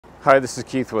Hi, this is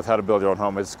Keith with How to Build Your Own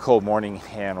Home. It's a cold morning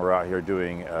and we're out here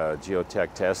doing a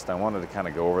geotech test. I wanted to kind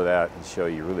of go over that and show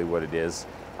you really what it is.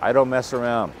 I don't mess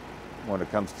around when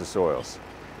it comes to soils.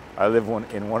 I live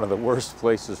in one of the worst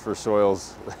places for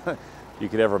soils you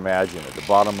could ever imagine, at the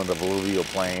bottom of the alluvial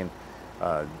plain,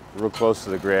 real close to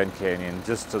the Grand Canyon.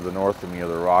 Just to the north of me are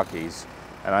the Rockies,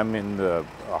 and I'm in the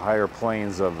higher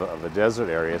plains of the desert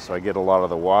area, so I get a lot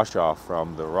of the wash off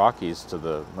from the Rockies to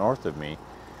the north of me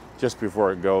just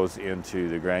before it goes into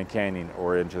the Grand Canyon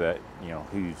or into that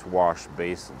huge wash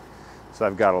basin. So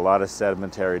I've got a lot of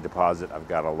sedimentary deposit, I've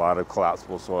got a lot of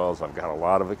collapsible soils, I've got a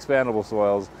lot of expandable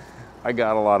soils, I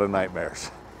got a lot of nightmares.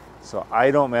 So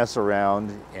I don't mess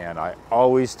around, and I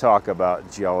always talk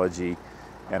about geology,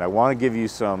 and I want to give you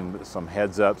some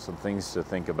heads up, some things to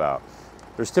think about.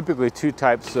 There's typically two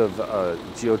types of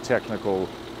geotechnical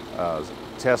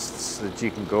tests that you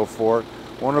can go for.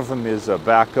 One of them is a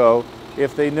backhoe.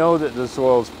 If they know that the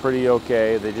soil is pretty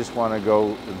okay, they just want to go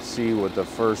and see what the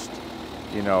first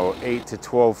 8 to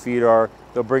 12 feet are,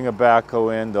 they'll bring a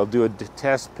backhoe in, they'll do a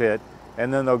test pit,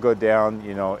 and then they'll go down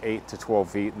 8 to 12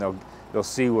 feet and they'll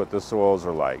see what the soils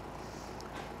are like.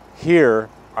 Here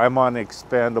I'm on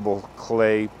expandable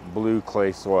clay, blue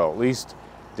clay soil. At least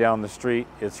down the street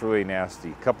it's really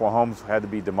nasty. A couple of homes had to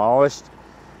be demolished.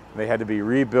 They had to be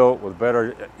rebuilt with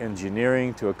better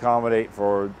engineering to accommodate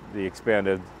for the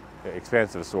expansive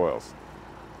soils.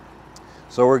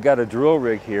 So we've got a drill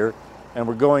rig here, and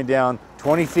we're going down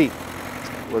 20 feet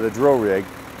with a drill rig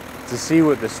to see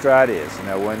what the strata is.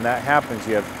 Now when that happens,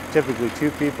 you have typically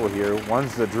two people here.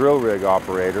 One's the drill rig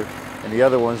operator and the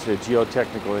other one's the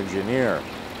geotechnical engineer,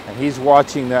 and he's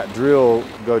watching that drill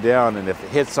go down, and if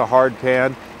it hits a hard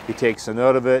pan, he takes a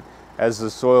note of it. As the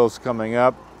soil's coming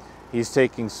up, he's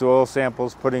taking soil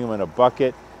samples, putting them in a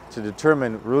bucket to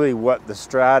determine really what the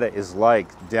strata is like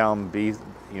down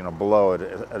below at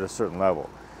a certain level.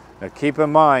 Now keep in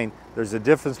mind, there's a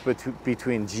difference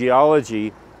between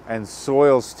geology and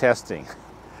soils testing.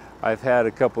 I've had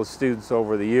a couple of students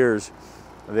over the years,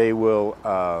 they will,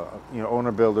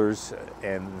 owner builders,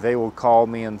 and they will call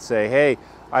me and say, hey,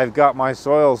 I've got my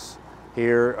soils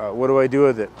here, what do I do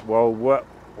with it? Well,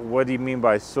 what do you mean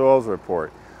by soils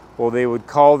report? Well, they would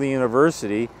call the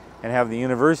university and have the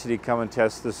university come and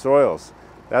test the soils.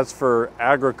 That's for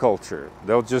agriculture.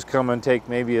 They'll just come and take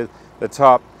maybe the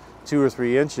top 2 or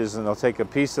 3 inches, and they'll take a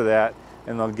piece of that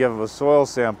and they'll give a soil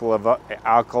sample of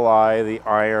alkali, the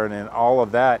iron, and all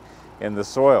of that in the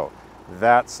soil.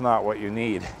 That's not what you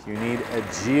need. You need a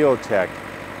geotech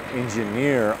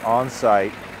engineer on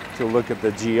site to look at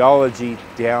the geology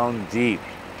down deep,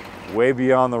 way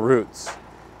beyond the roots.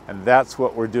 And that's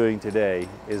what we're doing today,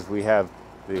 is we have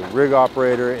the rig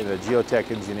operator and the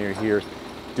geotech engineer here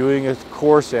doing a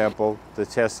core sample to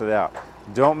test it out.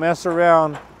 Don't mess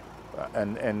around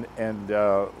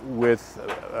with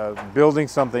building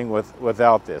something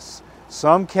without this.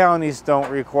 Some counties don't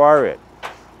require it.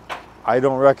 I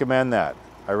don't recommend that.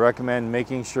 I recommend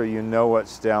making sure you know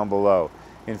what's down below.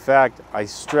 In fact, I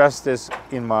stress this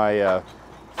in my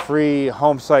free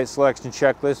home site selection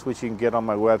checklist, which you can get on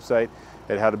my website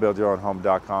at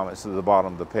howtobuildyourownhome.com. It's at the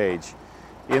bottom of the page.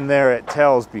 In there it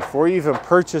tells, before you even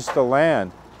purchase the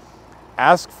land,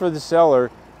 ask for the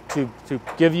seller to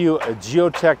give you a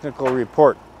geotechnical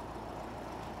report.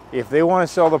 If they want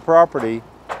to sell the property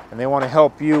and they want to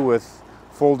help you with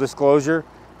full disclosure,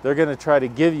 they're going to try to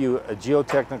give you a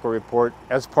geotechnical report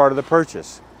as part of the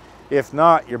purchase. If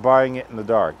not, you're buying it in the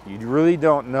dark. You really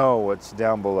don't know what's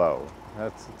down below.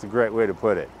 That's a great way to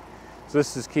put it. So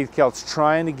this is Keith Kelsch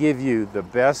trying to give you the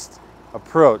best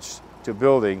approach to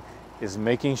building, is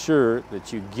making sure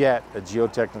that you get a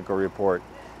geotechnical report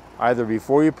either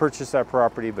before you purchase that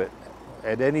property, but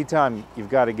at any time you've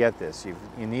got to get this.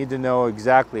 You need to know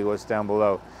exactly what's down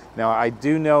below. Now I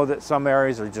do know that some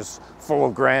areas are just full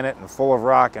of granite and full of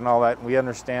rock and all that, and we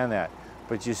understand that,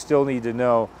 but you still need to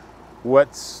know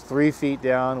what's 3 feet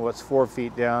down, what's 4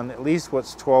 feet down, at least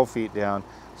what's 12 feet down,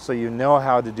 so you know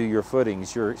how to do your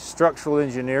footings. Your structural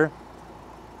engineer,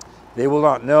 they will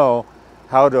not know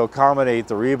how to accommodate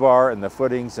the rebar and the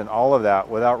footings and all of that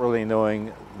without really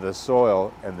knowing the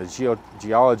soil and the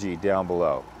geology down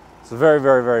below. It's very,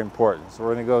 very, very important. So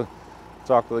we're going to go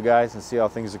talk to the guys and see how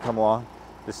things have come along.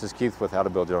 This is Keith with How to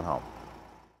Build Your Own Home.